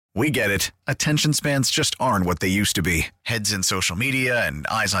We get it. Attention spans just aren't what they used to be. Heads in social media and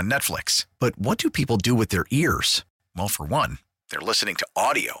eyes on Netflix. But what do people do with their ears? Well, for one, they're listening to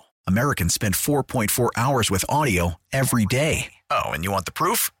audio. Americans spend 4.4 hours with audio every day. Oh, and you want the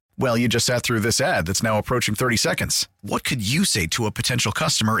proof? Well, you just sat through this ad that's now approaching 30 seconds. What could you say to a potential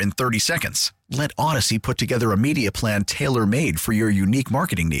customer in 30 seconds? Let Odyssey put together a media plan tailor-made for your unique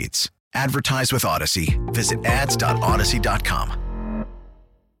marketing needs. Advertise with Odyssey. Visit ads.odyssey.com.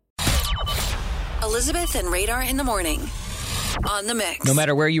 Elizabeth and Radar in the morning on the Mix. No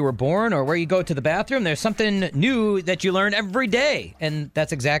matter where you were born or where you go to the bathroom, there's something new that you learn every day. And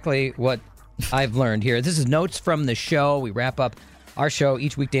that's exactly what I've learned here. This is Notes from the Show. We wrap up our show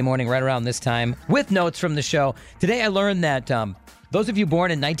each weekday morning right around this time with Notes from the Show. Today I learned that those of you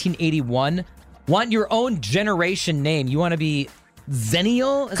born in 1981 want your own generation name. You want to be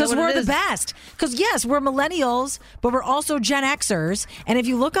Zennial? Because we're the best. Because, yes, we're millennials, but we're also Gen Xers. And if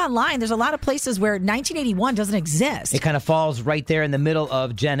you look online, there's a lot of places where 1981 doesn't exist. It kind of falls right there in the middle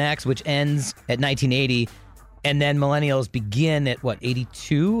of Gen X, which ends at 1980. And then millennials begin at,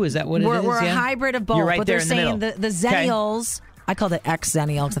 82? Is that what it is? We're a hybrid of both. You're right but there they're in the saying the Zennials, okay. I call it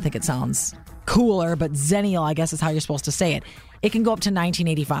X-Zennial because I think it sounds cooler, but Zennial, I guess, is how you're supposed to say it. It can go up to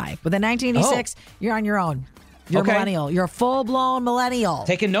 1985. But then 1986, you're on your own. You're a millennial. You're a full-blown millennial.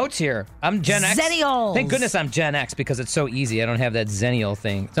 Taking notes here. I'm Gen X. Zennials. Thank goodness I'm Gen X because it's so easy. I don't have that Zennial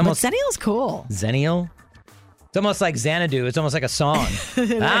thing. But Zennial's cool. Zennial? It's almost like Xanadu. It's almost like a song.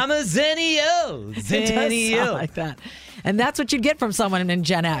 I'm a Zennial. Zennial. It does sound like that. And that's what you'd get from someone in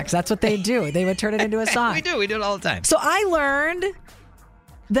Gen X. That's what they do. They would turn it into a song. We do. We do it all the time. So I learned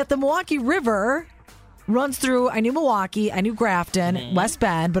that the Milwaukee River runs through, I knew Milwaukee, I knew Grafton, West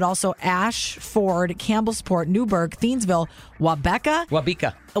Bend, but also Ashford, Campbellsport, Newburgh, Thiensville, Wabeka,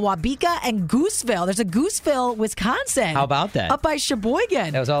 and Gooseville. There's a Gooseville, Wisconsin. How about that? Up by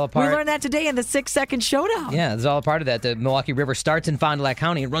Sheboygan. That was all a part. We learned that today in the 6-second showdown. Yeah, it's all a part of that. The Milwaukee River starts in Fond du Lac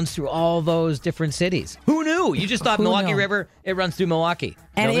County and runs through all those different cities. Who knew? You just thought Milwaukee River, it runs through Milwaukee.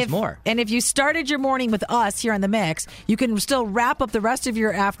 And there's more. And if you started your morning with us here on The Mix, you can still wrap up the rest of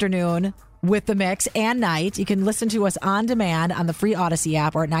your afternoon with The Mix and night. You can listen to us on demand on the free Odyssey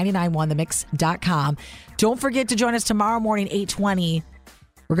app or at 991themix.com. Don't forget to join us tomorrow morning, 8:20.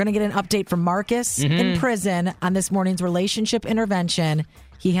 We're going to get an update from Marcus in prison on this morning's relationship intervention.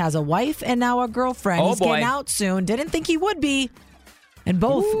 He has a wife and now a girlfriend. He's getting out soon. Didn't think he would be. And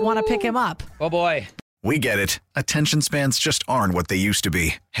both want to pick him up. Oh, boy. We get it. Attention spans just aren't what they used to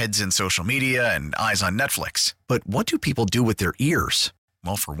be. Heads in social media and eyes on Netflix. But what do people do with their ears?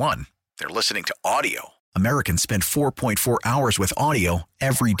 Well, for one, they're listening to audio. Americans spend 4.4 hours with audio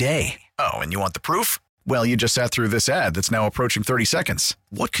every day. Oh, and you want the proof? Well, you just sat through this ad that's now approaching 30 seconds.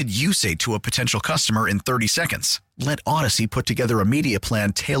 What could you say to a potential customer in 30 seconds? Let Odyssey put together a media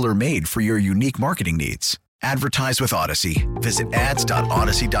plan tailor-made for your unique marketing needs. Advertise with Odyssey. Visit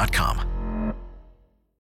ads.odyssey.com.